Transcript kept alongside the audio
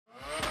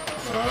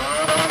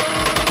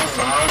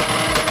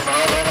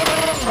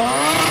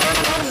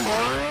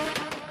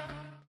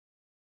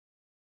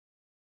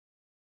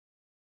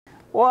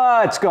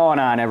What's going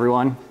on,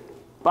 everyone?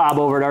 Bob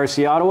over at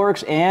RC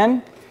Autoworks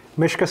and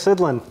Mishka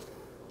Sidlin.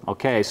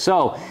 Okay,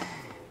 so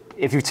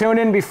if you've tuned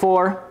in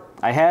before,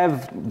 I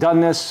have done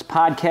this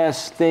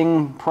podcast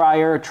thing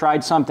prior,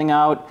 tried something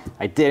out.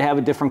 I did have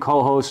a different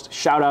co-host.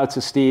 Shout out to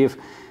Steve.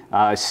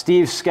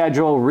 Steve's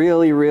schedule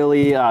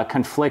really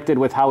conflicted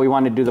with how we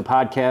wanted to do the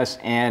podcast,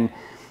 and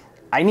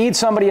I need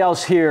somebody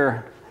else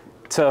here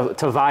to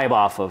vibe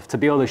off of, to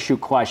be able to shoot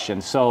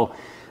questions. So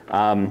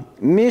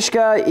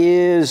Mishka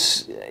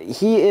is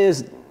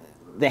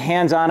the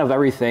hands-on of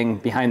everything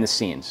behind the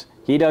scenes.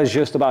 He does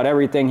just about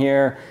everything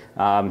here.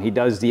 He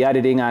does the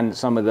editing on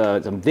some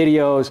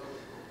videos.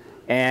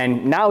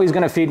 And now he's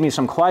going to feed me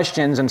some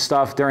questions and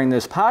stuff during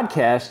this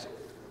podcast.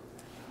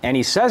 And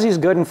he says he's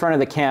good in front of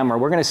the camera.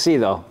 We're going to see,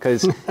 though,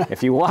 because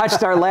if you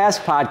watched our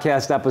last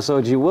podcast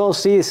episodes, you will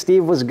see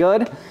Steve was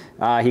good.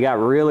 He got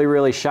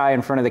really shy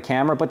in front of the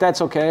camera, but that's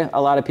okay.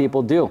 A lot of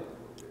people do.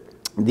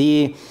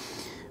 The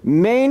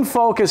main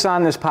focus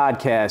on this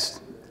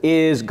podcast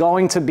is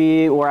going to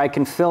be where I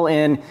can fill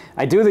in.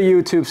 I do the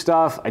YouTube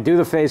stuff, I do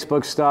the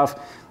Facebook stuff,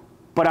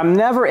 but I'm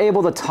never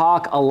able to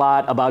talk a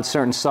lot about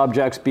certain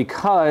subjects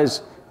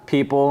because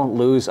people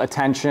lose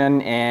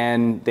attention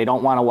and they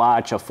don't want to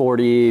watch a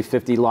 40,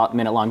 50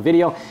 minute long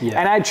video. Yeah.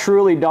 And I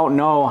truly don't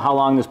know how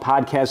long this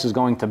podcast is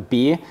going to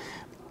be,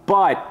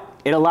 but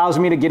it allows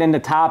me to get into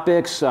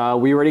topics.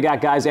 We already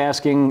got guys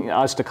asking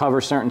us to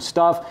cover certain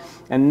stuff,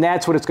 and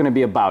that's what it's going to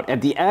be about.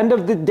 At the end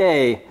of the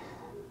day,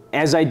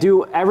 as I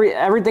do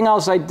everything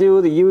else I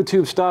do, the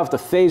YouTube stuff, the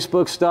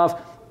Facebook stuff,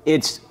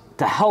 it's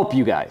to help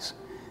you guys.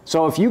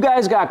 So if you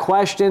guys got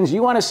questions,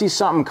 you want to see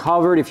something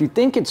covered, if you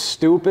think it's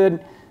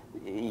stupid,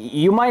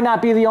 you might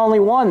not be the only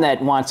one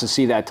that wants to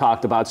see that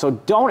talked about. So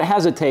don't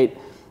hesitate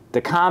to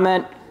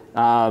comment.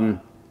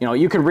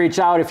 You can reach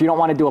out if you don't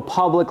want to do it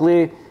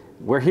publicly.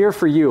 We're here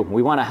for you.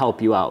 We want to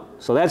help you out.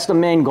 So that's the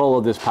main goal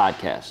of this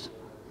podcast.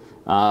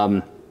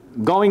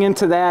 Going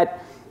into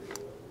that,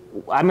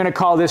 I'm going to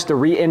call this the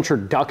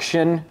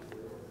reintroduction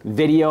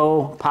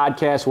video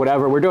podcast,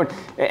 whatever we're doing.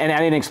 And I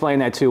didn't explain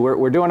that too.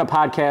 We're doing a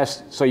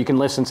podcast so you can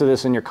listen to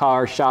this in your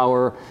car,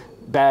 shower,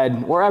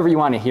 bed, wherever you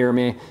want to hear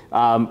me.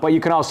 But you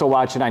can also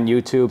watch it on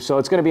YouTube. So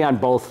it's going to be on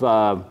both.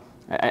 I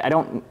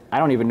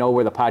don't even know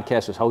where the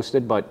podcast is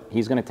hosted, but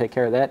he's going to take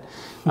care of that.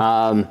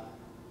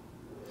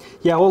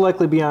 Yeah, we'll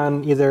likely be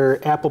on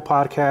either Apple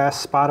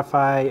Podcasts,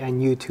 Spotify,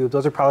 and YouTube.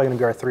 Those are probably going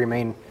to be our three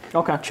main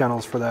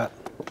channels for that.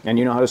 And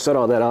you know how to set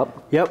all that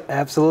up? Yep,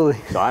 absolutely.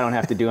 So I don't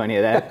have to do any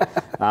of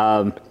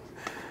that.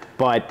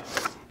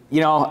 But,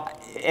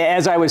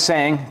 as I was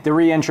saying, the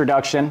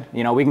reintroduction,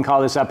 we can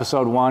call this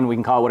episode 1, we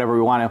can call it whatever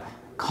we want to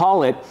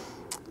call it.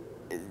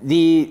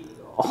 The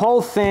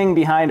whole thing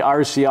behind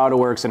RC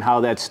Autoworks and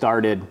how that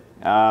started,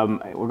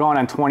 we're going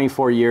on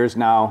 24 years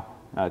now,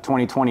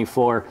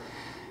 2024.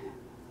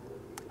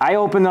 I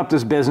opened up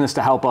this business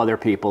to help other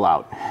people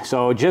out.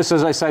 So just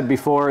as I said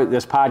before,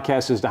 this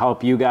podcast is to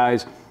help you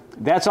guys.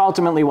 That's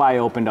ultimately why I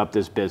opened up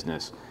this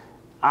business.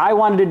 I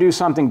wanted to do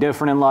something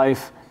different in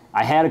life.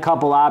 I had a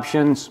couple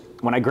options.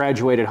 When I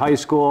graduated high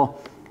school,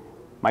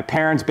 my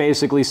parents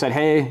basically said,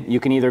 hey,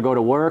 you can either go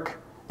to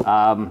work.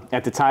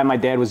 At the time, my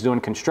dad was doing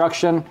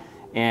construction,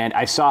 and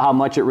I saw how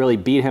much it really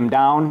beat him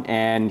down.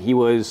 And he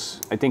was,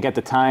 I think at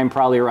the time,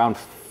 probably around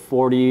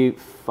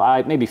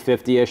 45, maybe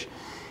 50-ish.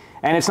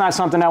 And it's not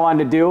something I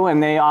wanted to do,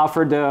 and they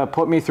offered to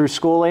put me through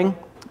schooling,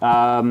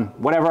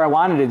 whatever I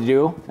wanted to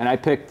do, and I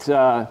picked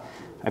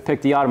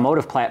the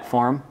automotive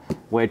platform,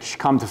 which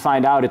come to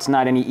find out it's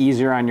not any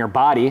easier on your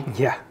body.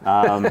 Yeah.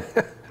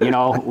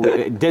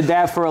 Did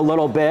that for a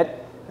little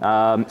bit.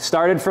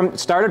 Started from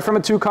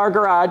a 2-car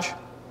garage,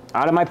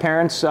 out of my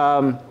parents'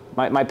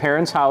 my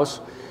parents'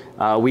 house.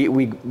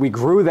 We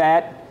grew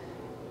that.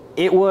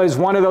 It was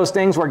one of those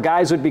things where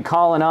guys would be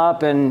calling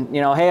up and,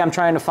 hey, I'm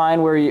trying to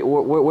find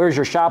where's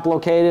your shop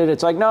located?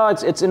 It's like, no,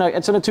 it's in a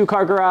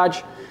 2-car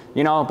garage,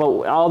 but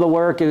all the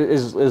work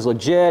is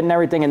legit and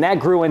everything. And that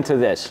grew into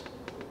this.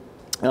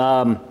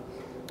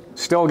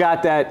 Still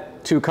got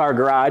that 2-car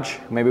garage.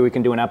 Maybe we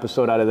can do an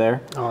episode out of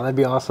there. Oh, that'd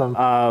be awesome.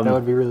 That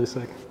would be really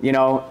sick.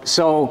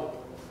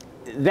 So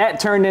that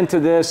turned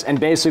into this, and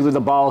basically the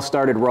ball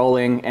started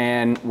rolling,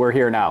 and we're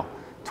here now.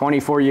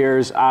 24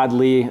 years,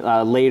 oddly,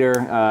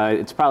 later.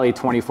 It's probably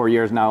 24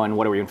 years now, and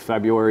what are we in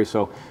February?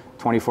 So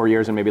 24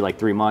 years and maybe like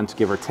 3 months,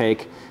 give or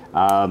take.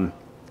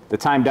 The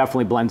time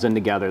definitely blends in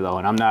together, though,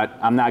 and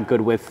I'm not good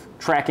with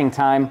tracking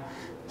time.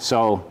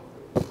 So,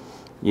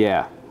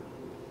 yeah.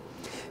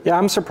 Yeah,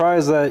 I'm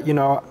surprised that,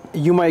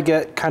 you might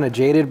get kind of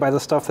jaded by the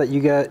stuff that you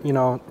get,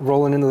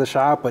 rolling into the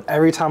shop. But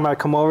every time I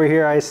come over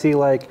here, I see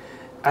like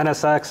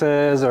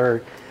NSXs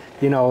or,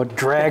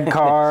 drag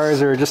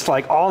cars or just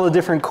like all the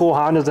different cool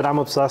Hondas that I'm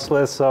obsessed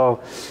with. So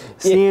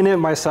seeing it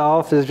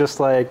myself is just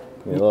like,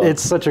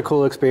 it's such a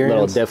cool experience. A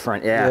little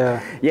different,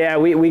 yeah. Yeah,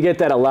 we get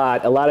that a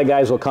lot. A lot of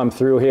guys will come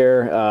through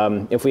here.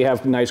 If we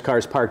have nice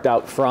cars parked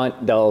out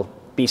front, they'll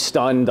be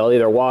stunned. They'll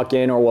either walk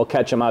in or we'll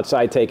catch them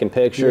outside taking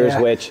pictures,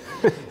 which,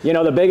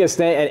 the biggest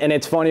thing, and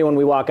it's funny when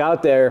we walk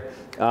out there,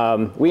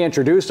 we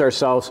introduced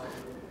ourselves.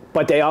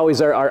 but they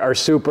always are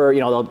super,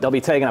 they'll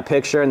be taking a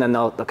picture and then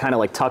they'll kind of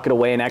like tuck it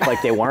away and act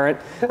like they weren't.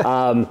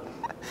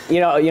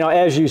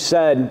 As you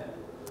said,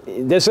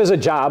 this is a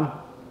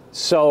job,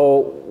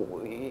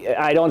 so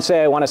I don't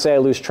say I want to say I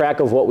lose track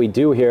of what we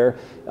do here.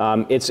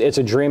 It's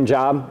a dream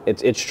job.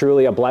 It's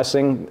truly a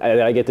blessing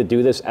that I get to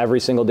do this every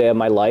single day of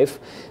my life.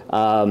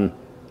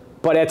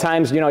 But at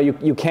times,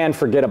 you can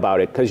forget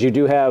about it because you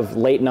do have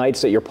late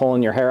nights that you're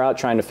pulling your hair out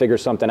trying to figure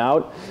something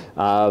out.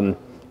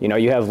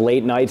 You have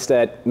late nights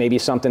that maybe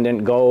something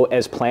didn't go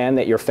as planned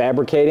that you're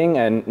fabricating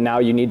and now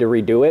you need to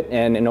redo it.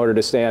 And in order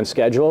to stay on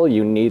schedule,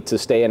 you need to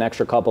stay an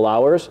extra couple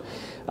hours.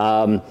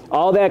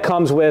 All that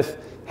comes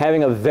with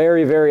having a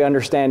very, very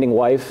understanding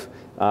wife.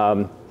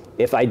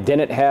 If I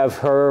didn't have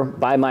her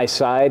by my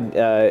side,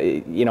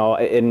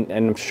 and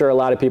I'm sure a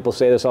lot of people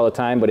say this all the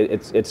time, but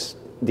it's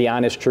the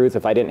honest truth.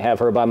 If I didn't have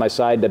her by my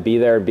side to be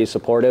there and be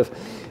supportive,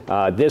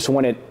 this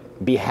wouldn't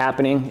be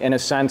happening in a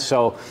sense.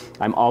 So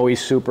I'm always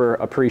super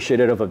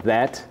appreciative of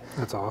that.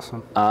 That's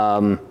awesome.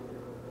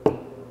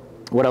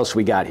 What else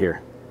we got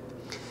here?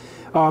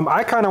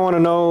 I kind of want to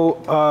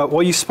know,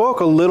 well, you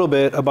spoke a little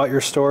bit about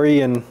your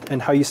story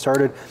and how you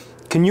started.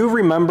 Can you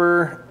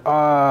remember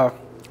a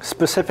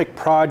specific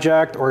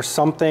project or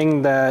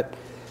something that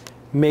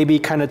maybe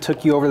kind of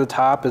took you over the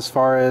top as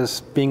far as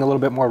being a little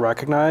bit more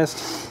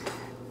recognized?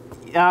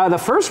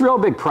 The first real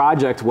big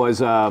project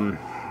was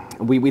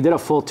we did a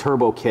full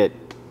turbo kit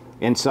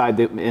inside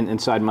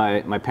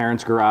my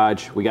parents'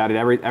 garage. We got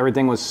it,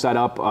 everything was set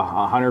up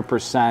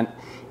 100%,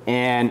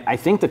 and I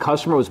think the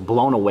customer was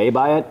blown away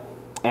by it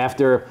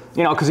after,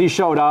 because he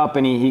showed up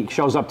and he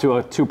shows up to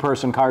a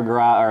two-person car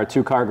garage or a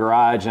two-car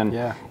garage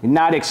and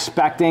not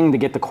expecting to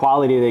get the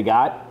quality they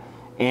got.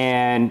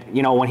 And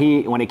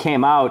when it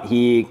came out,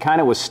 he kind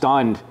of was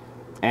stunned,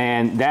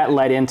 and that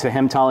led into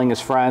him telling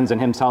his friends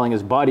and him telling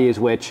his buddies,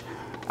 which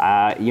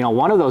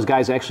one of those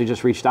guys actually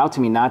just reached out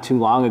to me not too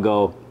long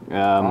ago.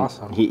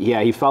 Awesome.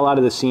 He fell out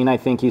of the scene, I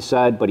think he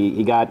said, but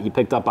he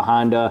picked up a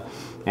Honda,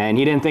 and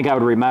he didn't think I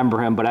would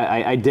remember him, but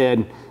I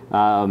did.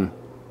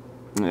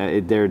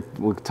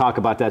 We'll talk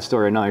about that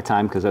story another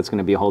time because that's going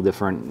to be a whole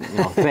different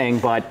thing.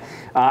 But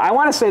I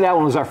want to say that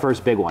one was our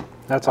first big one.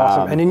 That's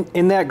awesome. And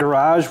in that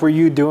garage, were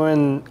you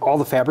doing all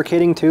the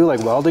fabricating too,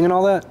 like welding and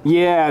all that?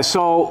 Yeah.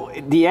 So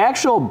the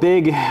actual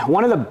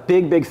one of the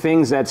big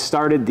things that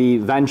started the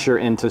venture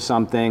into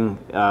something,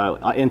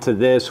 into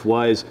this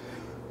was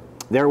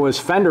there was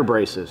fender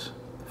braces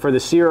for the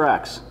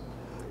CRX.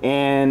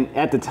 And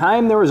at the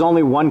time, there was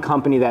only one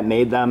company that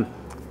made them.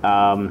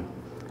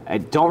 I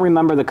don't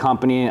remember the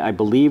company. I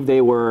believe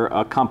they were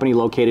a company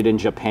located in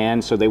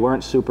Japan, so they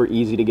weren't super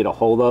easy to get a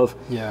hold of.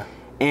 Yeah.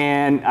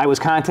 And I was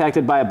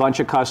contacted by a bunch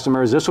of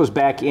customers. This was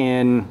back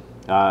in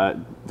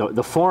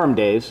the forum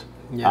days.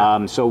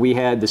 Yeah. So we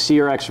had the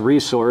CRX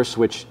Resource,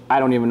 which I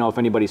don't even know if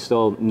anybody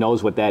still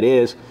knows what that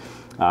is.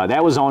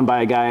 That was owned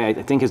by a guy, I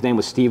think his name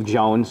was Steve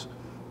Jones.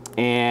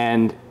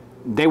 And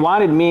they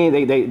wanted me,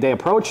 they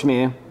approached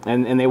me,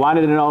 and they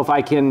wanted to know if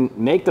I can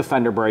make the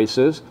fender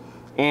braces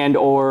and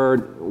or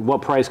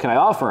what price can I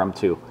offer them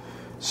to.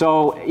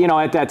 So,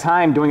 at that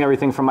time, doing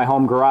everything from my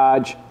home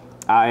garage,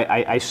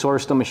 I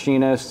sourced a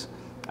machinist.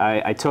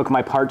 I took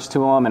my parts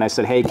to him and I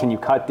said, hey, can you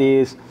cut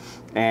these?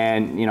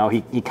 And,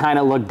 he kind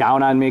of looked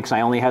down on me because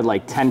I only had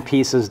like 10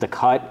 pieces to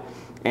cut.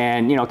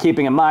 And,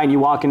 keeping in mind, you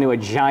walk into a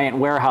giant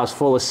warehouse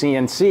full of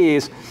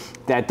CNCs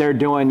that they're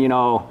doing,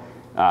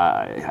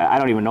 I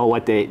don't even know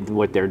what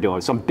they're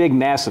doing. Some big,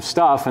 massive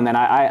stuff. And then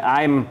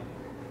I'm,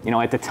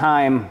 at the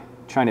time,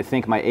 trying to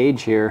think my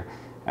age here,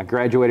 I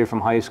graduated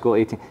from high school,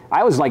 18.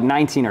 I was like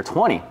 19 or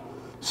 20.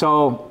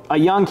 So a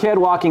young kid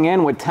walking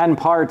in with 10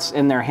 parts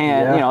in their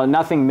hand,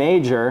 nothing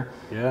major.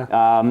 Yeah.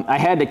 I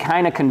had to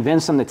kind of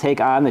convince them to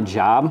take on the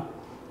job.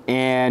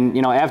 And,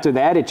 after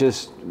that,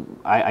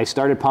 I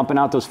started pumping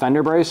out those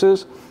fender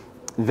braces.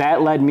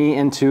 That led me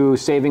into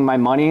saving my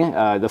money.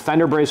 The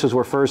fender braces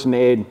were first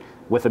made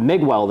with a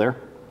MIG welder.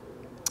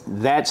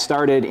 That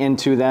started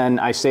into then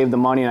I saved the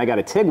money and I got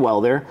a TIG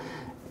welder.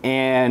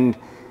 And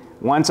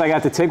once I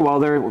got the TIG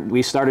welder,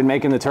 we started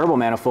making the turbo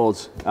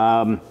manifolds.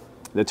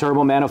 The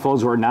turbo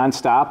manifolds were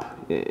nonstop.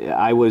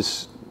 I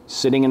was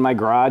sitting in my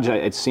garage,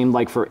 it seemed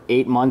like for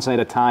 8 months at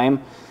a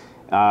time.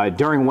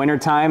 During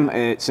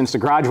wintertime, since the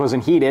garage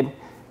wasn't heated,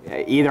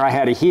 either I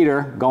had a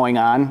heater going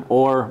on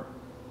or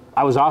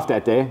I was off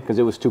that day because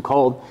it was too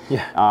cold.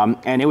 Yeah.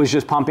 And it was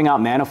just pumping out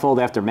manifold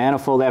after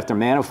manifold after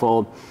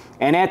manifold.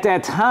 And at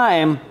that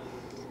time,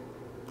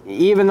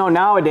 even though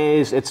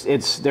nowadays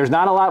there's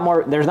not a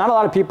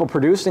lot of people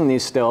producing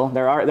these still.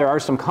 There are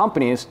some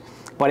companies,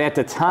 but at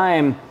the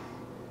time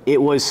it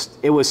was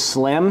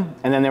slim,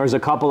 and then there was a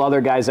couple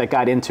other guys that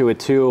got into it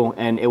too,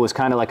 and it was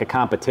kind of like a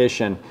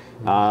competition.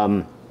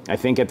 I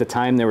think at the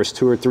time there was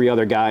 2 or 3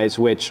 other guys,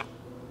 which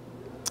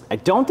I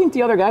don't think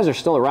the other guys are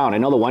still around. I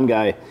know the one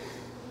guy,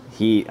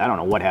 I don't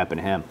know what happened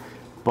to him,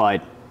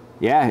 but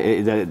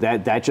yeah,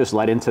 that just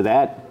led into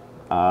that.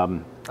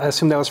 I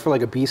assume that was for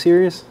like a B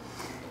series.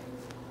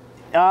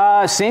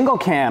 Single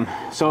cam.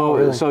 So,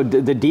 really? so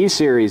the D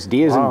series,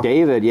 D as in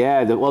David.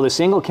 Yeah. Well, the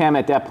single cam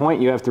at that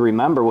point, you have to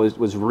remember,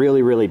 was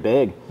really, really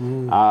big.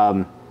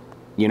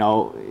 You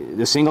know,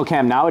 the single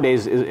cam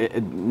nowadays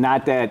is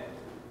not that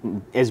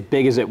as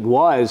big as it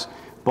was,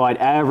 but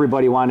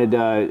everybody wanted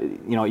to,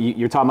 you know,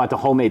 you're talking about the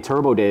homemade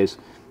turbo days,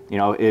 you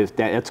know, if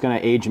that's going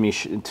to age me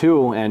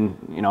too. And,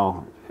 you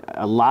know,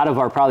 a lot of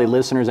our probably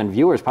listeners and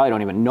viewers probably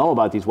don't even know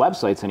about these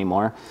websites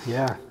anymore.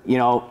 Yeah. You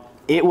know,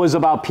 it was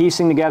about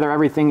piecing together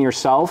everything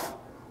yourself,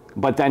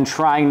 but then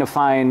trying to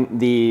find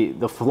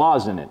the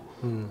flaws in it.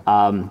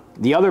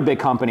 The other big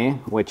company,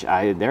 which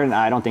I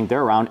don't think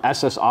they're around,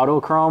 SS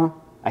Autochrome,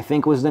 I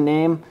think was the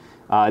name.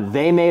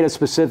 They made a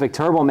specific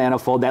turbo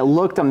manifold that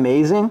looked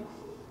amazing.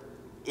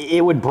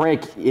 It would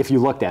break if you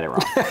looked at it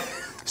wrong.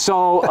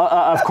 So,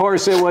 of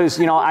course, it was,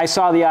 you know, I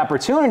saw the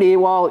opportunity.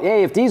 Well,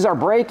 hey, if these are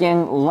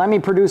breaking, let me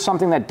produce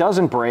something that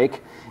doesn't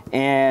break.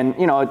 And,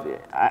 you know,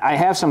 I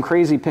have some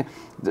crazy,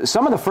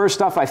 some of the first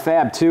stuff I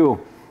fabbed too,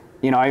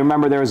 you know, I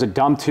remember there was a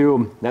dump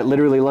tube that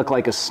literally looked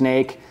like a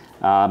snake.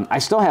 I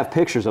still have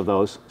pictures of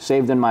those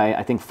saved in my,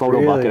 I think,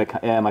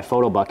 my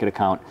Photo Bucket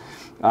account.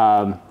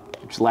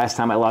 Which last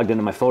time I logged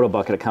into my Photo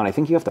Bucket account, I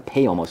think you have to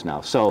pay almost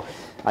now. So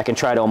I can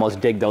try to almost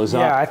dig those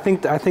up. Yeah, I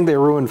think they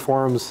ruined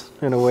forums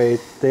in a way.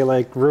 They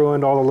like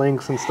ruined all the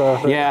links and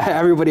stuff. Yeah.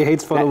 Everybody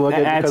hates Photo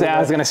Bucket. I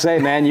was gonna say,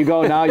 man, you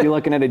go now, you're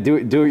looking at a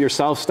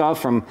do-it-yourself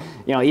stuff from,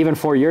 you know, even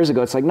 4 years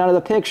ago. It's like none of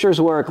the pictures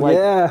work. Like,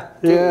 yeah.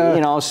 You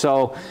know,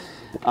 so.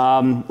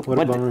 What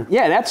a bummer.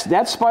 Yeah,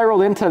 that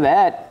spiraled into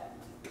that,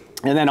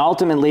 and then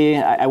ultimately,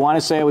 I want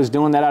to say I was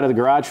doing that out of the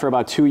garage for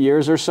about 2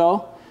 years or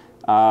so.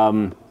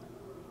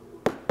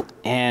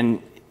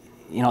 And,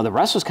 you know, the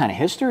rest was kind of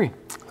history.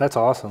 That's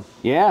awesome.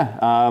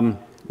 Yeah.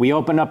 We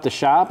opened up the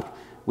shop.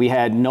 We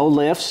had no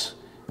lifts.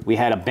 We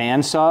had a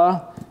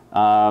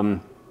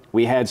bandsaw.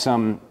 We had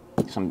some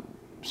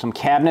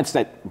cabinets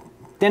that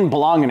didn't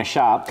belong in a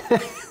shop.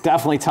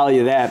 Definitely tell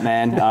you that,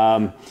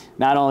 man.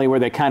 Not only were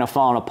they kind of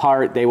falling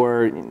apart, they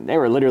were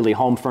literally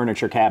home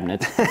furniture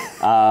cabinets.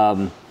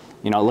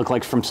 You know, it looked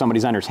like from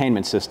somebody's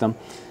entertainment system.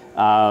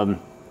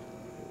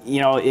 You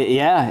know,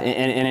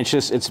 and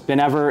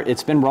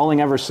it's been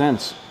rolling ever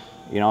since.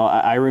 You know,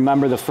 I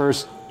remember the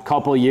first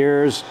couple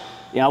years.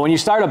 You know, when you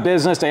start a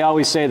business, they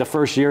always say the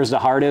first year is the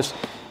hardest.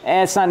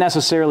 And it's not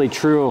necessarily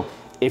true.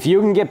 If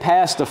you can get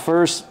past the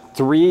first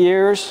 3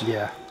 years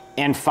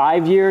and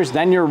 5 years,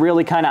 then you're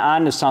really kind of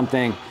onto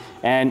something.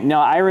 And, you know,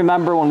 I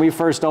remember when we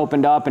first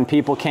opened up and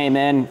people came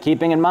in,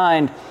 keeping in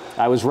mind,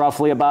 I was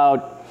roughly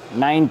about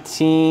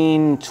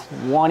 19,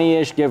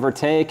 20-ish, give or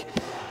take.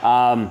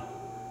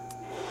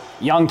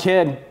 Young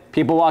kid,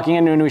 people walking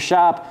into a new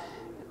shop,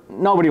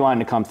 nobody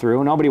wanted to come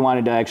through. Nobody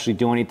wanted to actually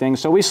do anything.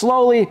 So we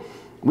slowly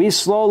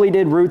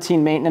did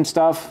routine maintenance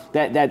stuff.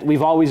 That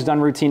we've always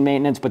done routine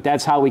maintenance, but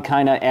that's how we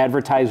kind of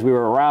advertised we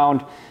were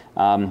around.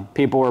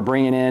 People were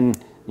bringing in,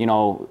 you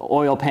know,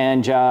 oil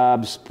pan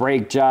jobs,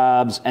 brake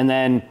jobs, and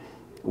then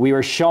we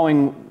were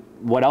showing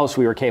what else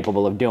we were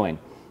capable of doing.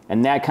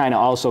 And that kind of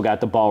also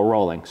got the ball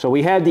rolling. So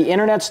we had the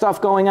internet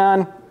stuff going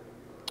on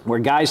where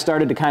guys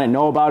started to kind of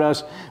know about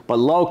us, but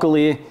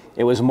locally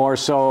it was more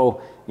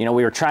so, you know,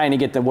 we were trying to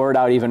get the word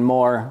out even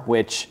more,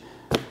 which,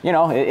 you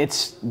know,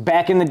 it's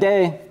back in the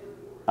day.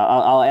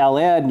 I'll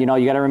add, you know,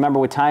 you got to remember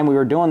what time we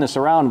were doing this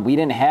around. We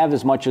didn't have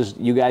as much as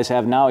you guys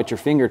have now at your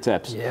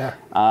fingertips. Yeah.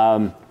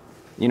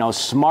 You know,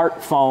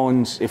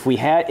 smartphones. If we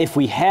had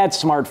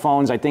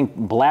smartphones, I think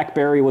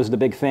BlackBerry was the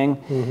big thing.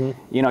 Mm-hmm.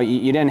 You know,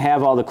 you didn't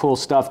have all the cool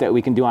stuff that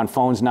we can do on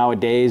phones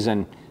nowadays,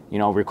 and, you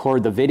know,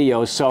 record the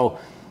videos. So,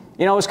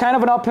 you know, it was kind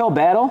of an uphill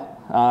battle.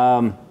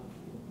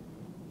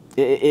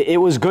 It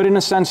was good in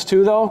a sense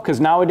too, though, because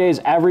nowadays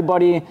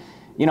everybody,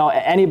 you know,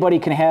 anybody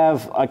can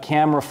have a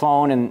camera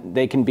phone and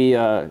they can be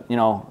a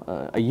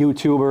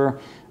YouTuber.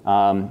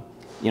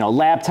 You know,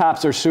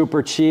 laptops are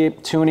super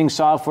cheap, tuning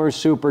software is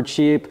super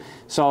cheap.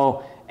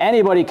 So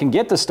anybody can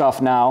get the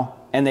stuff now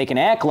and they can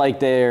act like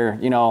they're,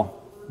 you know,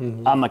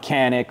 a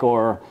mechanic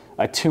or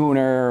a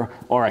tuner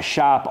or a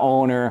shop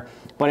owner.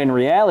 But in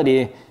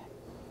reality,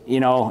 you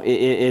know,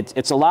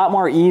 it's a lot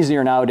more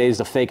easier nowadays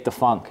to fake the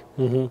funk.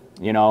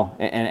 You know,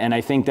 and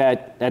I think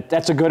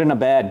that's a good and a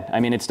bad. I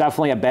mean, it's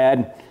definitely a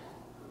bad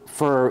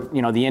for,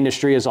 you know, the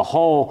industry as a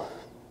whole,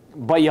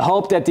 but you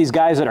hope that these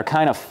guys that are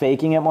kind of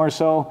faking it more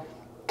so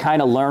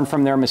kind of learn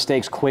from their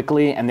mistakes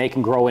quickly and they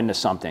can grow into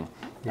something.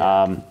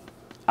 Yeah.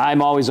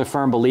 I'm always a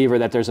firm believer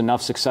that there's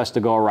enough success to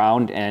go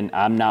around, and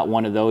I'm not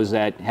one of those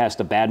that has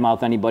to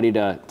badmouth anybody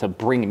to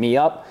bring me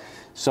up.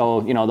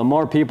 So, you know, the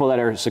more people that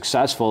are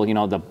successful, you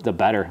know, the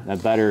better.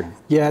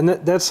 Yeah, and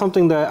that's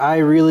something that I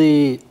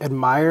really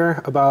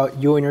admire about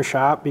you and your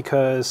shop,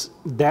 because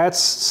that's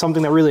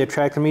something that really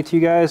attracted me to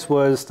you guys,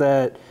 was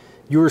that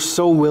you were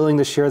so willing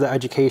to share the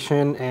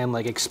education and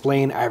like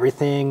explain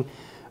everything.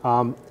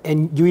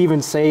 And you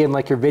even say in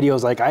like your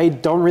videos, like, I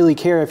don't really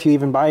care if you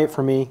even buy it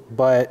from me,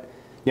 but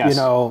you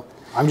know,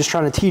 I'm just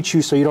trying to teach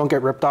you so you don't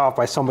get ripped off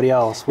by somebody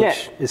else,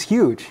 which is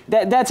huge.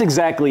 That's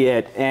exactly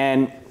it.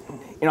 And,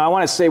 you know, I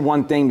want to say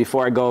one thing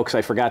before I go, because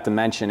I forgot to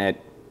mention it.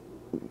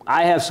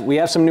 we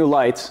have some new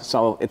lights,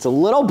 so it's a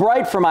little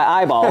bright for my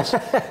eyeballs.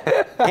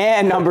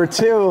 And number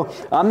two,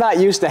 I'm not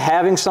used to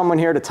having someone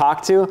here to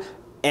talk to.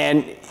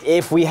 And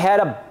if we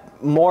had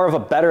more of a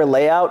better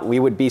layout, we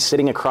would be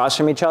sitting across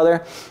from each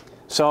other.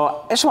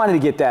 So I just wanted to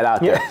get that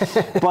out there.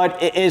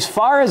 But as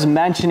far as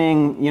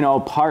mentioning,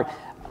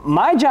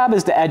 my job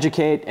is to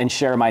educate and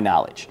share my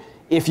knowledge.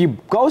 If you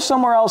go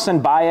somewhere else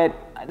and buy it,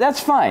 that's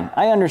fine.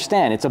 I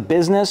understand. It's a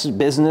business,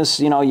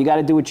 you got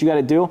to do what you got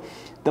to do.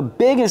 The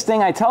biggest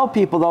thing I tell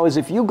people, though, is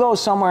if you go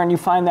somewhere and you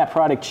find that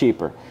product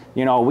cheaper,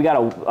 we got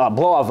a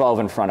blow-off valve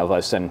in front of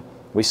us, and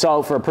we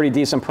sell it for a pretty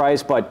decent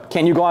price, but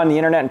can you go on the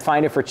internet and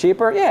find it for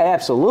cheaper? Yeah,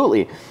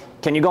 absolutely.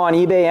 Can you go on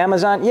eBay,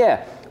 Amazon?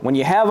 Yeah. When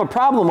you have a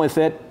problem with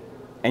it,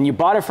 and you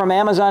bought it from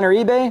Amazon or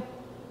eBay,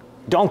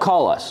 don't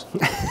call us.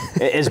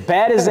 As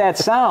bad as that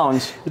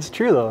sounds, it's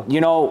true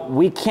though.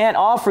 We can't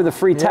offer the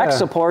free tech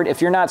support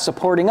if you're not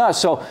supporting us.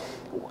 So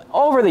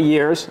over the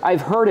years,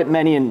 I've heard it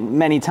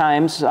many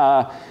times.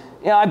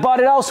 I bought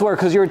it elsewhere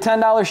because you were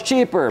 $10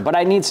 cheaper, but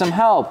I need some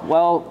help.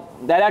 Well,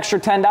 that extra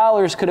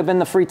 $10 could have been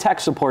the free tech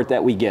support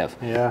that we give.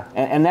 Yeah.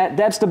 And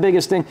that's the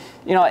biggest thing.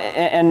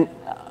 And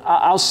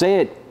I'll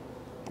say it,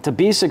 to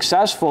be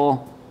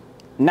successful,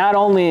 not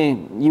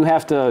only you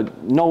have to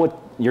know what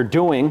you're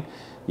doing,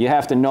 you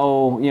have to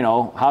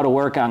know, how to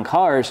work on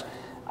cars.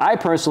 I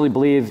personally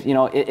believe,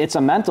 it's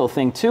a mental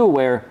thing too,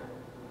 where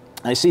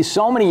I see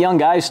so many young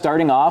guys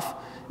starting off,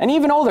 and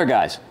even older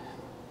guys,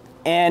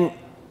 and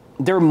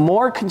they're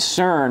more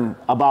concerned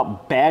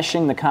about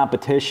bashing the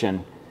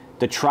competition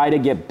to try to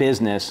get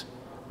business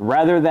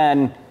rather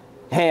than,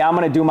 hey, I'm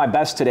going to do my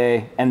best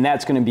today, and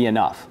that's going to be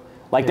enough.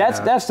 Like,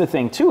 that's the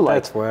thing too.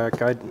 Like, that's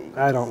whack.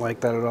 I don't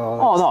like that at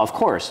all. Oh, no, of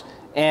course.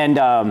 And,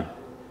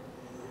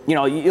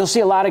 you'll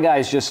see a lot of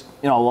guys just,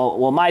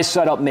 well, my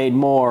setup made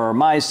more, or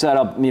my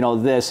setup,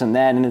 this and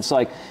that. And it's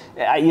like,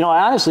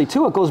 honestly,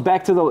 too, it goes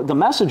back to the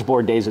message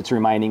board days it's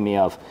reminding me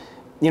of.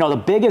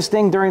 The biggest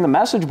thing during the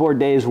message board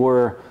days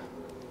were,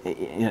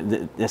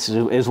 this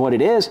is what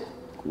it is,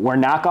 were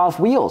knockoff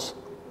wheels.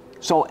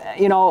 So,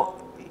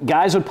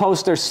 guys would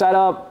post their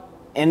setup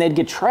and they'd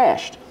get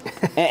trashed.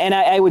 And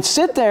I would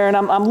sit there and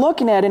I'm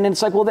looking at it and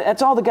it's like, well,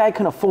 that's all the guy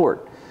can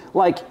afford.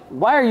 Like,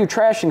 why are you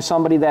trashing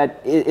somebody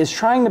that is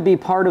trying to be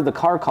part of the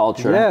car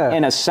culture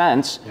in a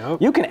sense?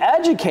 Yep. You can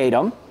educate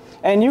them,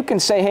 and you can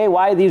say, hey,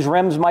 why these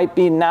rims might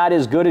be not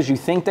as good as you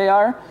think they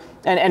are.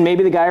 And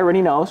maybe the guy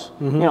already knows.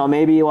 Mm-hmm.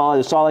 Maybe, well,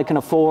 it's all I can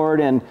afford,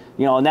 and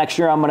next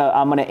year I'm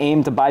gonna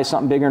aim to buy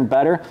something bigger and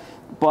better.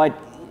 But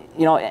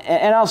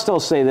and I'll still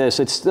say this: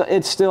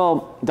 it's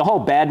still the whole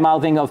bad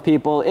mouthing of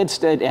people.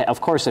 Of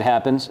course it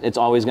happens. It's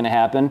always going to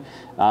happen.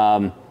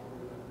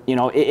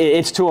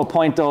 It's to a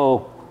point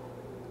though,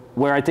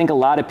 where I think a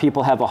lot of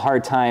people have a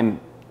hard time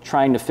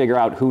trying to figure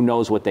out who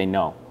knows what they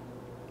know.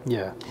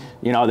 Yeah.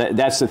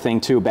 That's the thing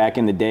too. Back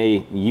in the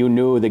day, you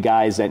knew the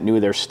guys that knew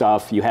their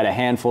stuff. You had a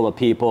handful of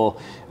people.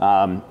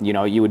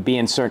 You would be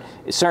in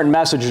certain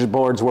message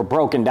boards were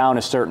broken down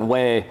a certain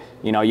way.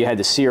 You had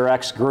the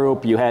CRX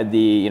group, you had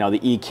the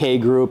EK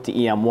group, the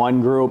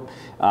EM1 group.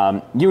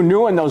 You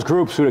knew in those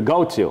groups who to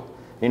go to.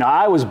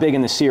 I was big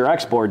in the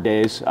CRX board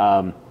days.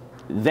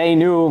 They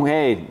knew,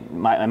 hey,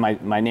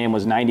 my name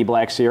was 90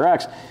 Black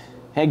CRX.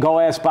 Hey, go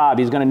ask Bob.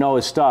 He's going to know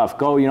his stuff.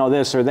 Go,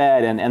 this or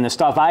that. And the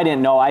stuff I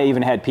didn't know, I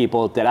even had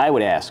people that I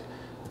would ask.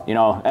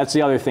 That's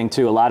the other thing,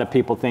 too. A lot of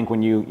people think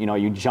when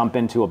you jump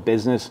into a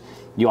business,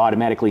 you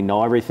automatically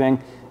know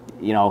everything.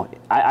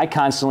 I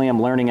constantly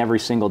am learning every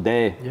single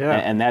day. Yeah.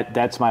 And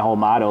that's my whole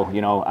motto.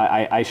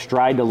 I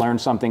strive to learn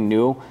something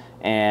new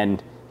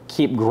and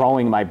keep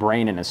growing my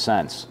brain in a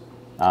sense.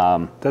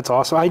 That's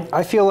awesome.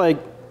 I feel like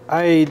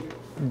I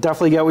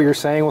definitely get what you're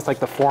saying with like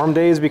the forum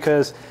days,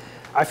 because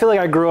I feel like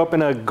I grew up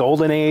in a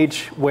golden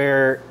age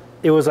where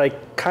it was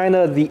like kind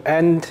of the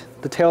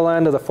tail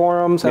end of the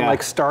forums and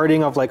like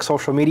starting of like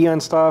social media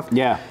and stuff.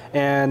 Yeah.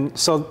 And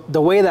so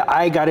the way that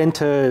I got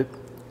into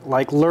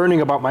like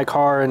learning about my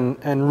car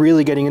and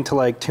really getting into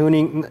like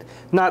tuning,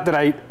 not that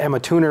I am a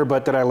tuner,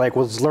 but that I like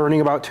was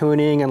learning about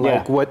tuning and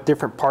like what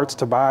different parts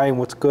to buy and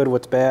what's good,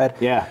 what's bad,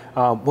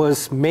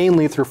 was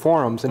mainly through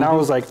forums. And I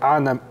was like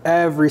on them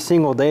every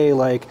single day.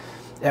 Like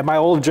at my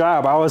old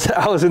job, I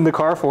was in the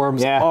car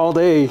forums all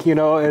day,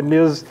 and it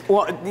was...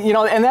 Well,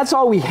 and that's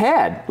all we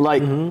had.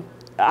 Like,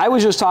 I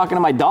was just talking to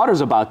my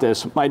daughters about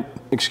this. My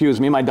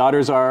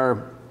daughters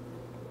are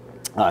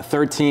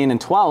 13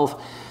 and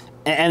 12,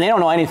 and they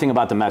don't know anything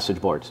about the message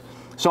boards.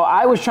 So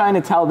I was trying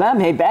to tell them,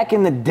 hey, back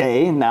in the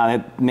day, now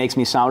that makes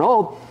me sound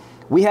old,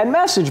 we had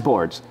message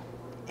boards.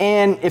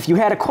 And if you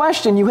had a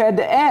question, you had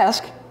to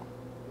ask,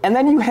 and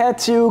then you had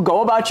to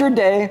go about your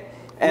day,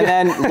 and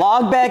then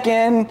log back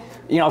in.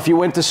 If you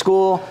went to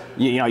school,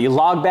 you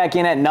log back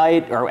in at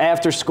night or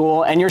after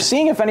school, and you're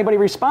seeing if anybody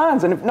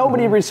responds. And if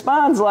nobody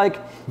responds, like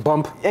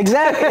bump.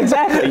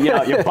 Exactly.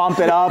 You bump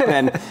it up,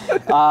 and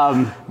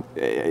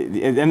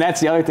that's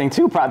the other thing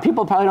too.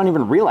 People probably don't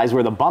even realize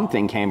where the bump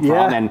thing came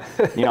from, and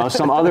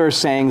some other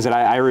sayings that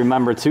I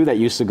remember too that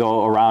used to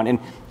go around. And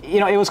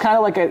it was kind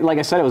of like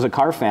I said, it was a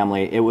car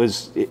family.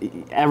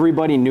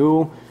 Everybody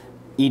knew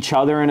each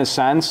other in a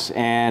sense.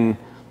 And,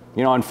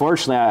 you know,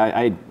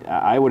 unfortunately,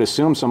 I would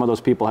assume some of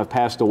those people have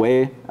passed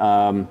away.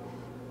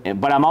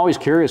 But I'm always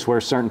curious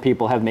where certain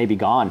people have maybe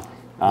gone,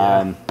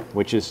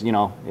 which is, you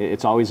know,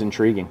 it's always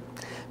intriguing.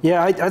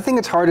 Yeah, I think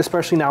it's hard,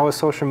 especially now with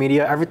social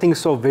media. Everything's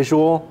so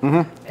visual,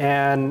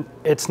 and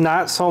it's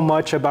not so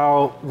much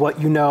about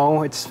what you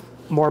know, it's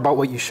more about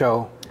what you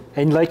show.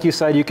 And like you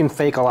said, you can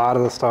fake a lot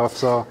of the stuff.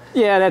 So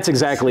yeah, that's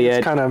exactly it.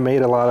 It's kind of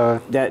made a lot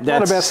of bad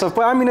stuff,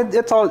 but I mean,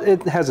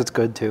 it has its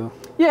good too.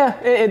 Yeah,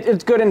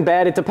 it's good and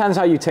bad. It depends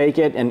how you take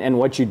it and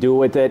what you do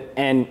with it.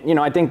 And, you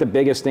know, I think the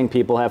biggest thing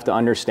people have to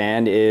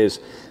understand is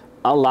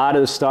a lot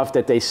of the stuff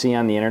that they see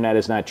on the internet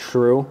is not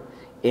true.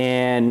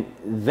 And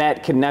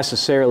that could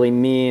necessarily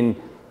mean,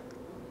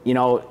 you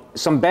know,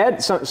 some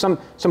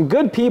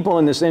good people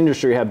in this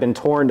industry have been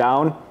torn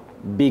down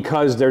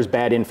because there's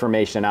bad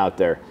information out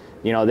there.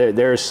 You know,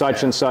 there's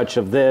such and such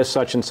of this,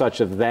 such and such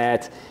of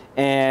that.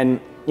 And,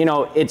 you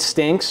know, it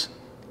stinks.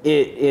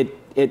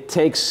 It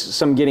takes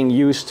some getting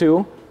used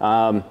to.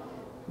 You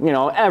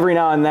know, every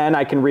now and then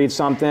I can read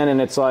something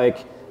and it's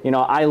like, you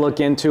know, I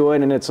look into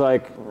it and it's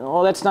like,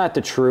 oh, that's not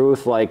the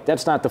truth. Like,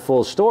 that's not the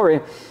full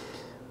story.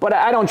 But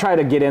I don't try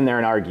to get in there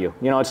and argue.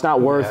 You know, it's not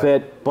worth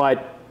it.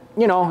 But,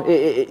 you know,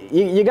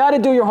 you got to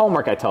do your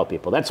homework, I tell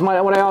people. That's what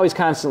I always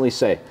constantly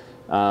say.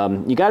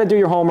 You got to do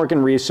your homework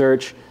and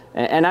research.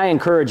 And I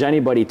encourage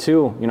anybody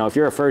too, you know, if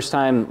you're a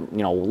first-time, you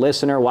know,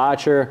 listener,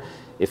 watcher,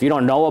 if you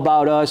don't know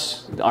about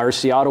us,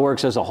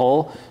 Rcautoworks as a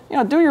whole, you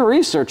know, do your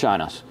research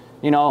on us.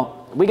 You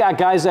know, we got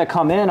guys that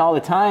come in all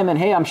the time and,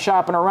 hey, I'm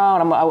shopping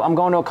around. I'm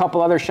going to a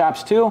couple other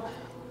shops too.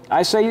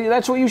 I say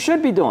that's what you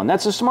should be doing.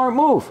 That's a smart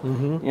move.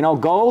 You know,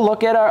 go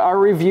look at our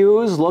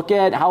reviews, look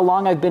at how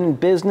long I've been in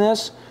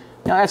business.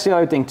 You know, that's the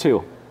other thing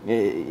too.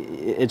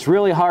 It's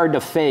really hard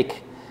to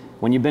fake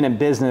when you've been in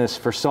business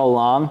for so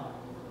long.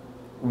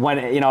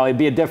 When, you know, it'd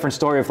be a different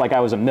story if like I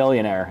was a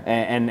millionaire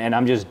and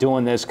I'm just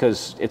doing this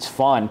because it's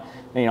fun.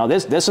 You know,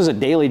 this is a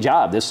daily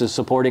job. This is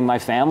supporting my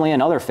family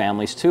and other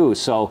families too.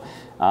 So,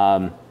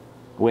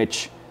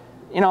 which,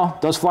 you know,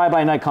 those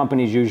fly-by-night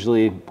companies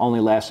usually only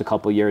last a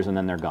couple years and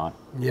then they're gone.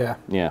 Yeah.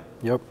 Yeah.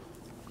 Yep.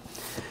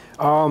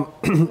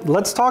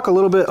 Let's talk a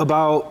little bit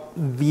about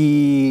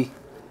the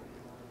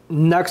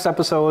next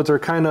episodes, or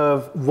kind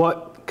of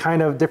what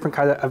kind of different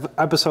kind of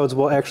episodes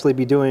we'll actually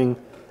be doing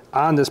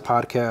on this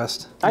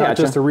podcast. Not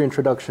just a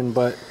reintroduction,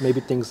 but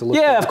maybe things to look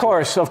at. Yeah, of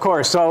course.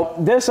 So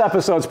this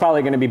episode's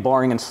probably going to be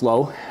boring and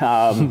slow,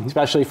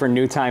 especially for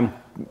new time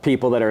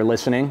people that are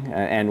listening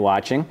and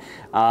watching.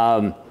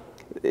 What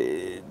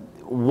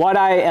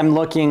I am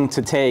looking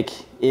to take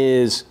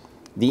is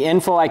the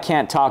info I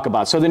can't talk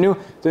about. So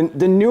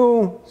the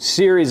new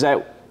series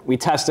that we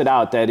tested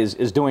out that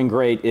is doing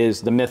great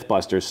is the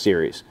Mythbusters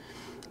series.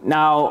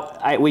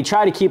 Now, we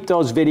try to keep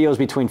those videos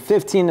between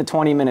 15 to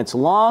 20 minutes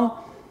long.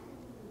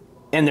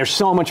 And there's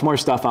so much more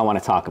stuff I want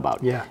to talk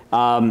about. Yeah.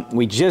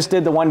 We just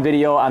did the one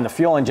video on the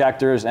fuel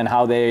injectors and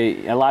how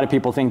a lot of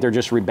people think they're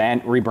just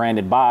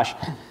rebranded Bosch.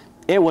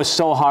 It was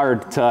so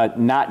hard to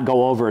not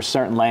go over a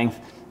certain length.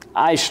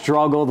 I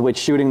struggled with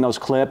shooting those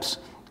clips.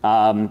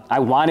 I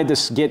wanted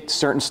to get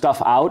certain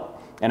stuff out,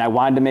 and I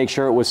wanted to make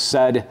sure it was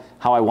said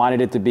how I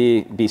wanted it to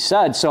be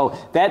said. So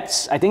I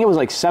think it was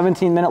like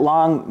 17-minute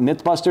long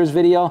Mythbusters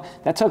video.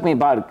 That took me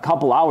about a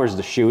couple hours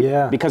to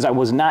shoot because I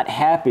was not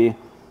happy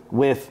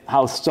with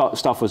how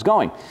stuff was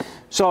going.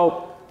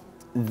 So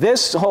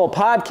this whole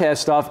podcast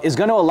stuff is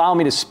going to allow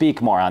me to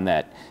speak more on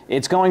that.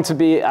 It's going to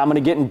be, I'm going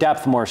to get in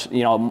depth more.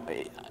 You know,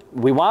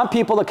 we want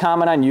people to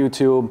comment on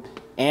YouTube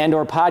and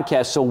or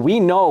podcasts so we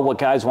know what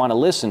guys want to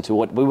listen to,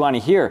 what we want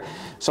to hear.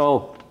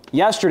 So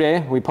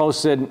yesterday we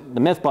posted the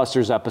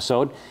Mythbusters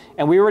episode,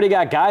 and we already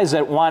got guys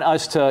that want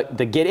us to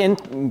get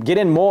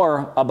in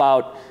more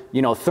about,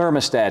 you know,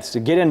 thermostats,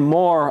 to get in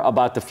more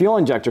about the fuel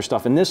injector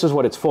stuff, and this is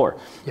what it's for.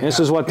 Yeah. This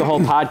is what the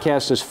whole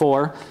podcast is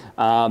for.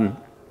 And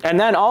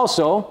then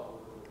also,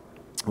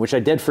 which I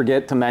did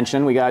forget to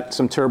mention, we got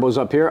some turbos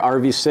up here.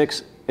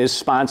 RV6 is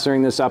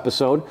sponsoring this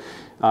episode.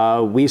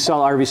 We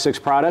sell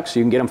RV6 products.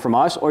 You can get them from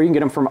us, or you can get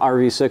them from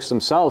RV6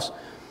 themselves.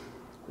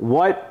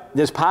 What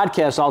this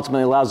podcast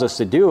ultimately allows us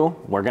to do,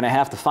 we're going to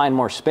have to find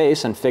more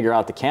space and figure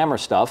out the camera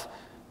stuff,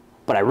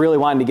 but I really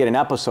wanted to get an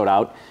episode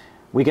out.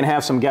 We can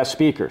have some guest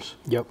speakers.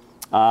 Yep.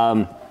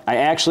 I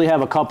actually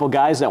have a couple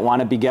guys that want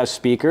to be guest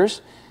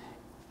speakers,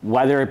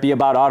 whether it be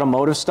about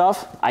automotive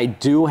stuff. I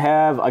do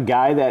have a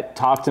guy that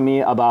talked to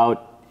me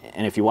about,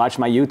 and if you watch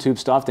my YouTube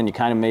stuff, then you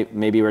kind of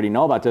maybe already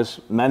know about this,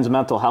 men's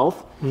mental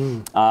health.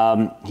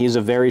 He's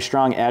a very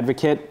strong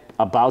advocate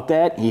about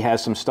that. He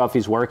has some stuff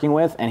he's working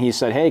with, and he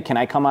said, hey, can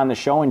I come on the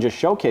show and just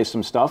showcase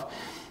some stuff?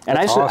 And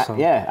That's awesome.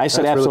 Yeah, I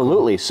said, absolutely.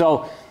 Really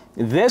cool. So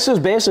this is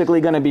basically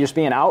going to be just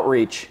be an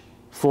outreach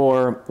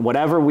for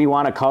whatever we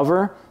want to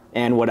cover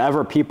and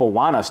whatever people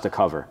want us to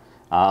cover.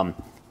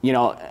 You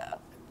know,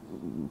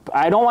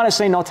 I don't want to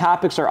say no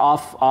topics are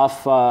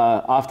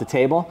off the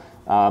table.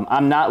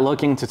 I'm not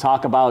looking to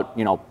talk about,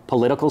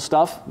 political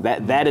stuff.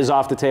 That is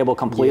off the table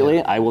completely.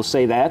 Yeah. I will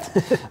say that.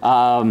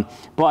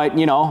 But,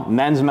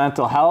 men's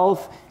mental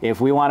health, if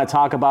we want to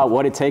talk about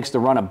what it takes to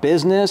run a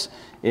business,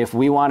 if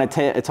we want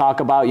to talk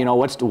about,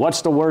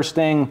 what's the worst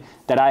thing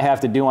that I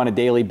have to do on a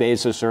daily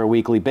basis or a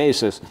weekly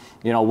basis,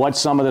 what's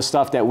some of the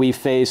stuff that we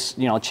face,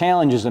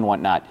 challenges and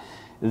whatnot.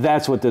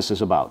 That's what this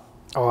is about.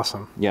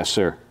 Awesome. Yes,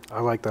 sir. I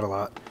like that a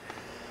lot.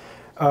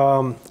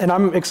 And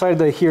I'm excited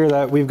to hear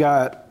that we've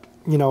got,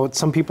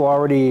 some people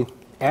already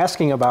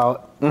asking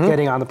about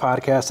getting on the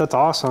podcast. That's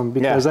awesome,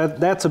 because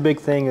that's a big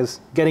thing, is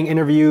getting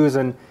interviews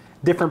and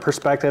different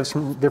perspectives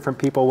from different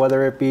people,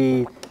 whether it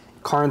be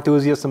car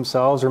enthusiasts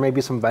themselves or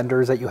maybe some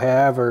vendors that you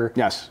have, or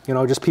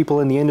just people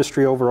in the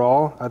industry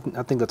overall.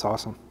 I think that's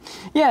awesome.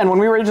 Yeah, and when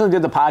we originally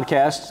did the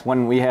podcast,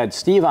 when we had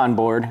Steve on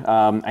board,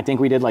 I think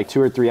we did like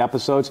 2 or 3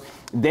 episodes.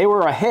 They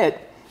were a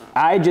hit.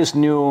 I just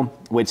knew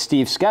with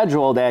Steve's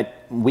schedule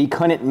that we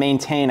couldn't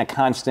maintain a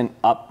constant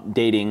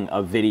updating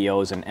of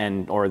videos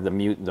or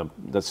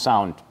the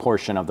sound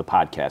portion of the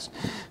podcast.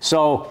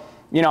 So,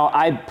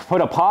 I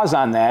put a pause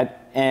on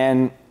that,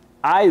 and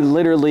I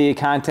literally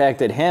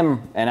contacted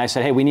him and I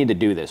said, hey, we need to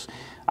do this.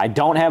 I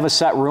don't have a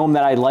set room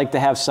that I'd like to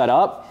have set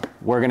up.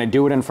 We're gonna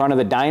do it in front of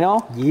the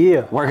dyno.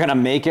 Yeah. We're gonna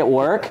make it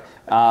work.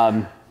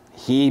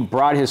 He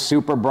brought his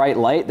super bright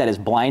light that is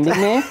blinding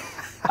me.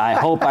 I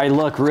hope I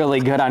look really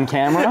good on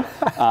camera.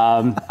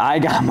 I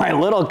got my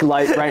little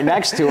light right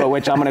next to it,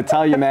 which I'm going to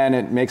tell you, man,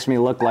 it makes me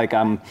look like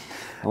I'm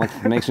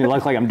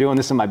doing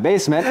this in my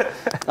basement.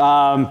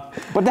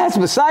 But that's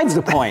besides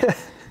the point.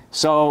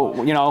 So,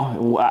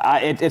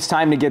 it's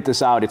time to get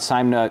this out. It's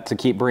time to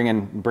keep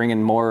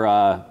bringing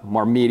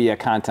more media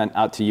content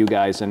out to you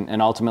guys,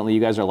 and ultimately you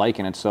guys are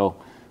liking it. So,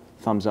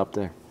 thumbs up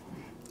there.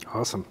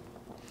 Awesome.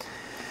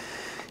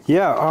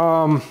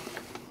 Yeah.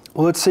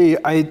 Well, let's see.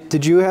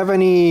 Did you have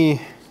any,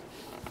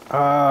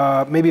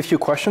 maybe a few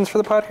questions for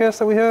the podcast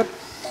that we had?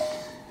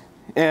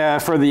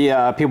 For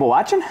the people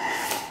watching?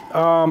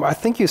 I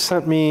think you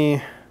sent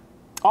me.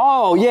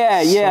 Oh,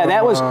 yeah.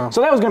 That was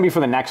going to be for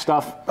the next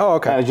stuff. Oh,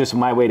 okay. That was just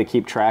my way to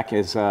keep track,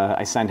 is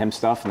I send him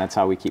stuff, and that's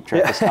how we keep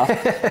track of stuff.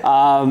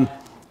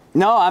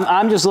 No,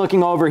 I'm just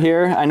looking over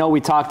here. I know we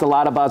talked a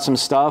lot about some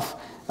stuff.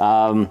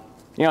 The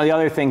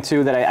other thing,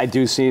 too, that I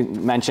do see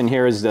mentioned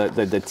here is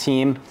the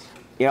team.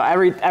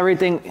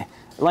 Everything,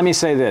 let me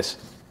say this,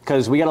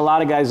 because we got a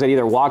lot of guys that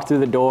either walk through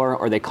the door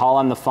or they call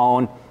on the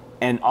phone,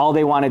 and all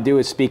they want to do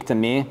is speak to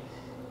me.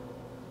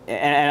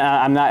 And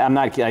I'm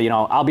not,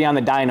 I'll be on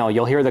the dyno,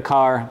 you'll hear the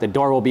car, the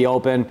door will be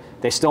open,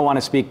 they still want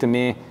to speak to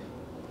me.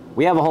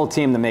 We have a whole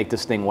team to make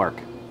this thing work.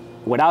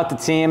 Without the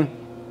team,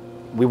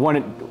 we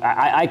wouldn't,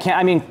 I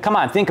can't, come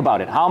on, think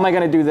about it. How am I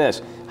going to do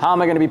this? How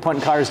am I going to be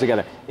putting cars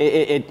together?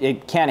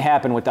 It can't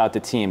happen without the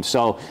team.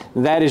 So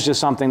that is just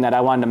something that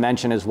I wanted to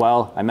mention as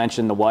well. I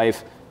mentioned the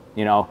wife,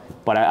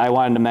 but I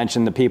wanted to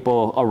mention the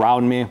people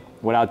around me.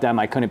 Without them,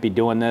 I couldn't be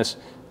doing this.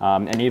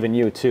 And even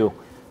you too.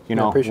 I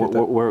appreciate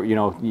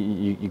that.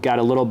 You got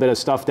a little bit of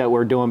stuff that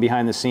we're doing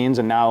behind the scenes,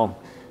 and now,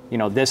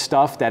 this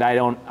stuff that I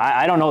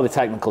don't know the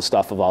technical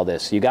stuff of all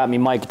this. You got me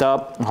mic'd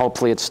up, and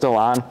hopefully it's still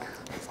on.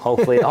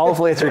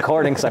 Hopefully it's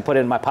recording, because I put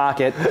it in my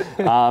pocket.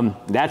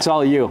 That's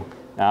all you.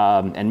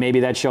 And maybe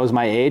that shows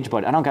my age,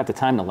 but I don't got the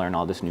time to learn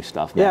all this new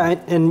stuff, man.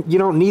 Yeah, and you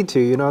don't need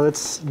to.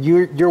 That's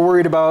you're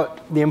worried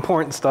about the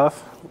important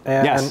stuff,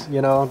 and yes.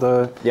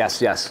 the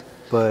yes.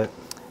 But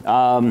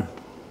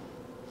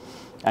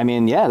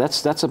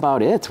that's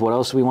about it. What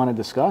else do we want to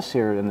discuss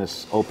here in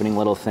this opening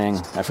little thing?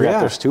 I forgot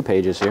there's 2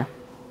 pages here.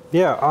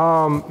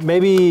 Yeah,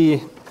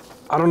 maybe.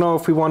 I don't know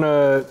if we want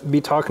to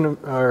be talking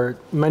or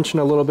mention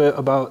a little bit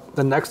about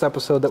the next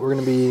episode that we're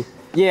going to be.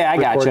 Yeah, I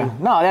gotcha.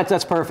 No,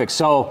 that's perfect.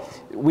 So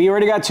we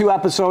already got 2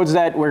 episodes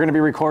that we're going to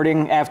be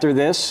recording after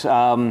this.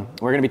 We're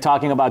going to be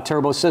talking about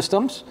turbo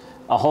systems,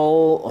 a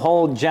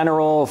whole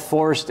general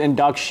forced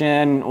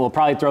induction. We'll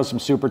probably throw some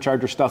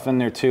supercharger stuff in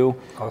there too.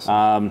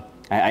 Awesome.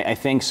 I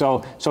think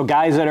so. So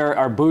guys that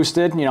are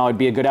boosted, it'd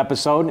be a good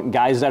episode.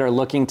 Guys that are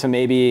looking to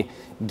maybe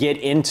get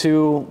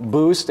into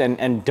boost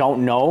and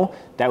don't know,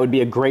 that would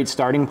be a great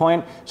starting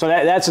point. So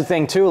that's the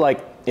thing too.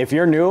 Like, if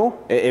you're new,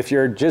 if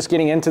you're just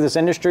getting into this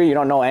industry, you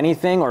don't know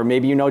anything, or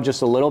maybe you know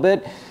just a little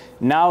bit,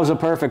 now is a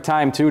perfect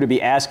time too to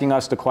be asking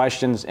us the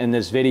questions in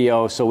this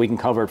video so we can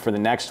cover it for the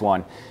next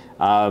one.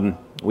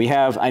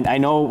 I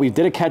know we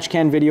did a catch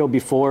can video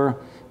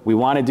before. We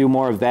want to do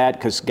more of that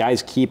because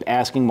guys keep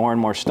asking more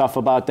and more stuff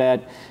about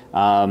that.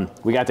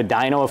 We got the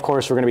dyno, of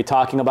course, we're going to be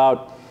talking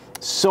about.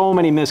 So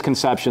many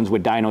misconceptions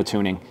with dyno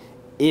tuning.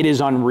 It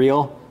is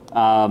unreal.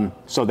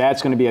 So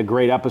that's going to be a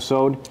great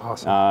episode.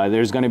 Awesome.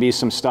 There's going to be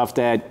some stuff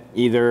that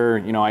either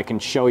I can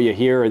show you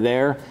here or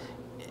there,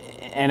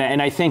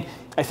 and I think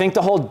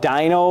the whole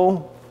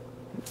dyno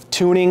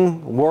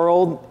tuning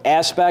world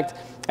aspect,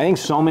 I think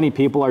so many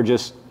people are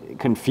just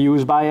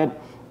confused by it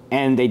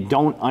and they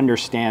don't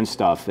understand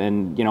stuff.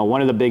 And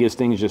one of the biggest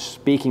things, just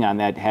speaking on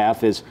that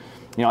half, is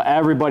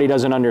everybody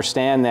doesn't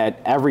understand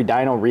that every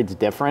dyno reads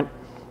different.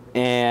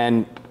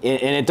 And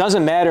it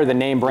doesn't matter the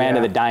name brand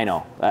of the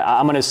dyno.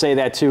 I'm going to say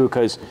that too,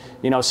 because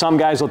some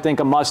guys will think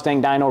a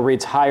Mustang dyno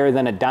reads higher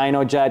than a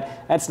dyno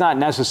jet. That's not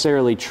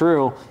necessarily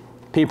true.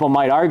 People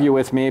might argue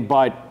with me,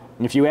 but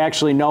if you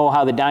actually know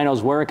how the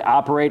dynos work,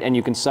 operate, and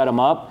you can set them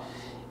up,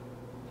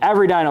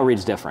 every dyno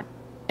reads different.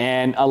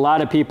 And a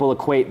lot of people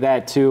equate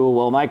that to,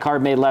 well, my car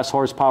made less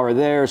horsepower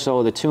there,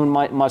 so the tune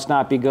must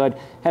not be good. It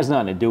has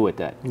nothing to do with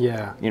that.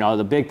 Yeah.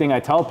 The big thing I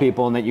tell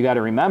people and that you got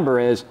to remember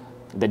is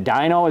the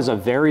dyno is a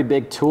very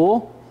big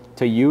tool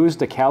to use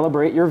to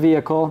calibrate your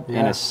vehicle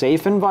in a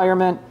safe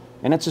environment,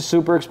 and it's a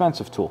super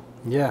expensive tool.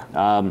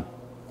 Yeah.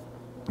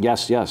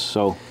 Yes.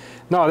 So.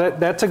 No,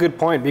 that's a good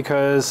point,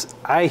 because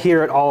I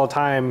hear it all the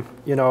time.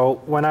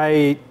 When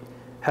I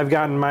have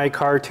gotten my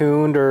car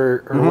tuned,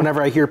 or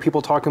whenever I hear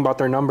people talking about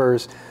their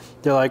numbers,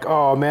 they're like,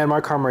 oh man, my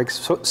car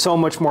makes so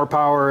much more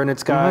power, and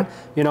it's got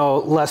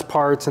less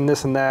parts and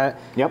this and that.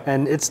 Yep.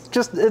 And it's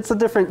a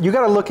different, you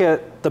got to look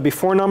at the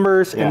before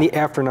numbers and the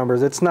after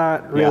numbers. It's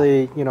not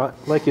really,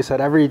 like you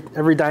said, every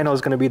dyno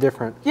is going to be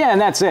different. Yeah,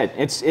 and that's it.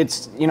 It's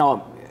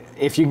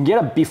if you can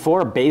get a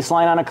before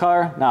baseline on a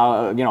car,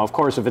 now of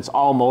course if it's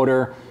all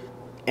motor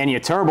and you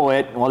turbo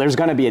it, well, there's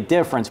going to be a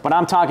difference. But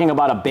I'm talking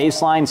about a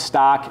baseline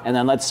stock, and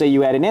then let's say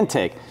you add an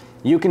intake.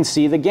 You can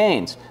see the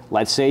gains.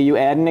 Let's say you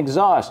add an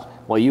exhaust.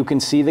 Well, you can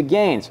see the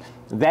gains.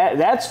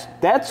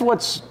 That's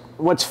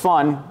what's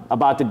fun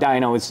about the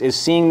dyno is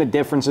seeing the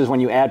differences when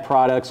you add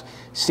products.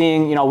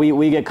 Seeing,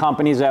 we get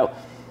companies that,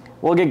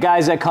 we'll get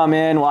guys that come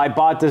in, well, I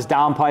bought this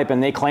downpipe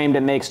and they claimed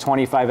it makes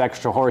 25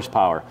 extra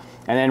horsepower.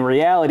 And in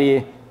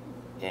reality,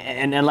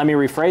 and let me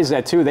rephrase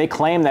that too, they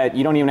claim that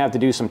you don't even have to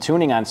do some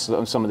tuning on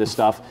some of this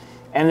stuff,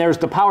 and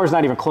the power's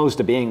not even close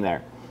to being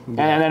there.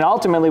 Yeah. And then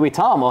ultimately we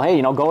tell them, well,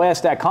 hey, go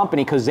ask that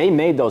company, because they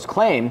made those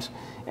claims,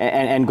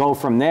 and go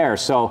from there.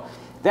 So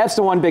that's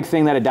the one big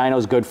thing that a dyno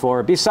is good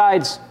for.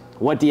 Besides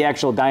what the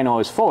actual dyno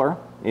is for,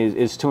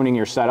 is tuning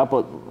your setup.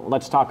 But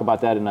let's talk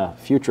about that in a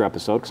future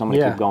episode, because I'm going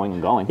to keep going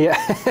and going.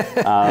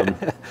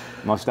 Yeah.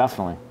 Most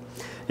definitely.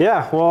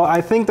 Yeah, well,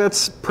 I think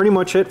that's pretty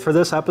much it for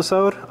this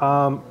episode.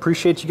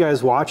 Appreciate you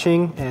guys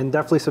watching, and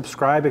definitely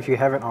subscribe if you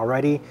haven't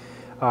already.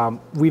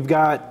 We've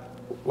got,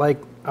 like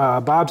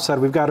Bob said,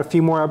 we've got a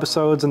few more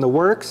episodes in the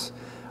works.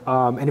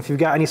 And if you've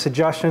got any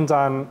suggestions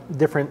on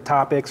different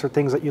topics or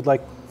things that you'd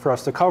like for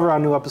us to cover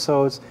on new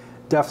episodes,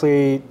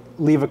 definitely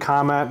leave a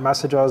comment,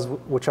 message us,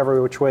 which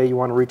way you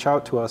want to reach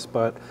out to us.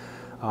 But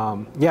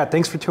yeah,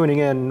 thanks for tuning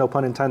in, no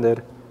pun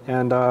intended.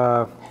 And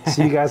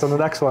see you guys on the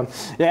next one.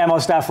 Yeah,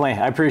 most definitely.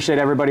 I appreciate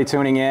everybody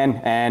tuning in.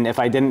 And if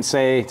I didn't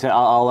say to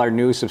all our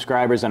new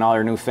subscribers and all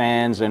our new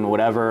fans and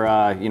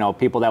whatever,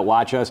 people that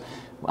watch us,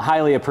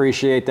 highly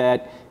appreciate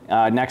that.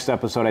 Next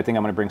episode, I think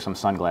I'm going to bring some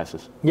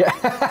sunglasses. Yeah.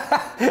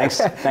 Thanks.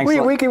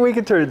 We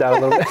can turn it down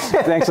a little bit.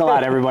 Thanks a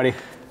lot, everybody.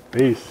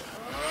 Peace.